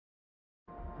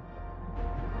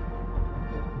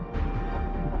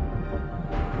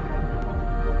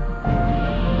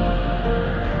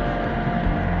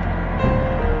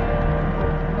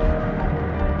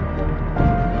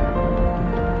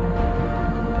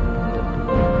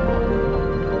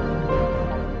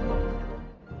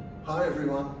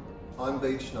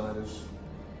Bede Schneiders.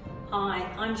 Hi,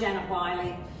 I'm Janet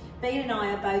Wiley. Bede and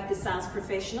I are both the sales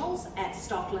professionals at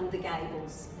Stockland the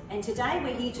Gables. And today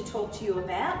we're here to talk to you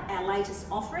about our latest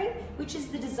offering, which is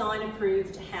the design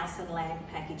approved house and land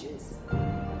packages.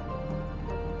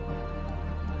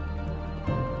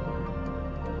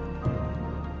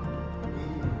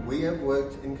 We have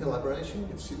worked in collaboration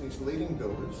with Sydney's leading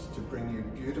builders to bring you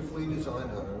beautifully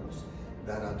designed homes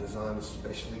that are designed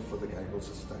especially for the Gables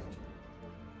estate.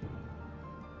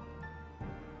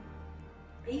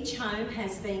 Each home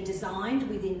has been designed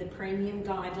within the premium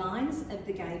guidelines of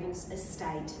the Gables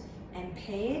estate and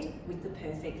paired with the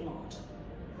perfect lot.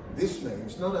 This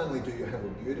means not only do you have a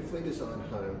beautifully designed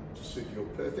home to suit your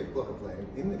perfect block of land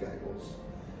in the Gables,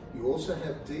 you also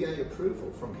have DA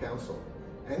approval from Council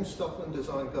and Stockland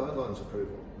Design Guidelines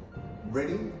approval,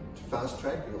 ready to fast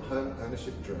track your home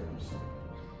ownership dreams.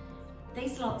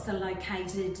 These lots are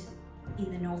located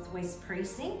in the northwest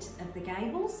precinct of the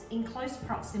Gables, in close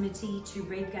proximity to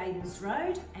Red Gables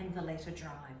Road and Valletta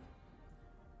Drive.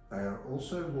 They are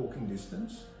also walking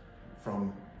distance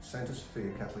from Santa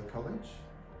Sophia Catholic College,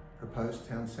 proposed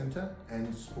town centre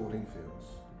and sporting fields.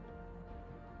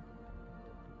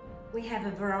 We have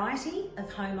a variety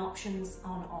of home options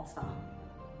on offer.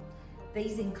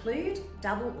 These include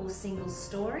double or single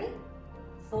story,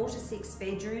 4 to 6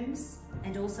 bedrooms,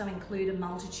 and also include a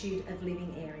multitude of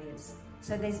living areas.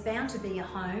 So there's bound to be a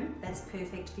home that's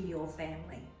perfect for your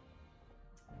family.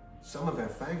 Some of our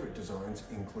favourite designs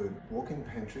include walk-in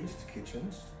pantries to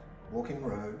kitchens, walk-in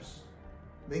robes,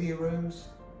 media rooms,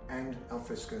 and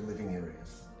alfresco living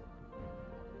areas.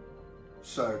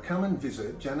 So come and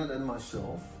visit Janet and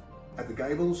myself at the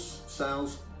Gables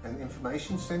Sales and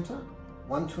Information Centre,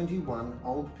 121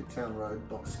 Old Picktown Road,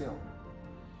 Box Hill.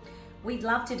 We'd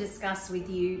love to discuss with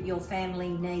you your family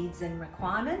needs and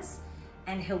requirements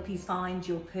and help you find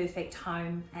your perfect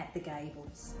home at the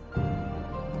Gables.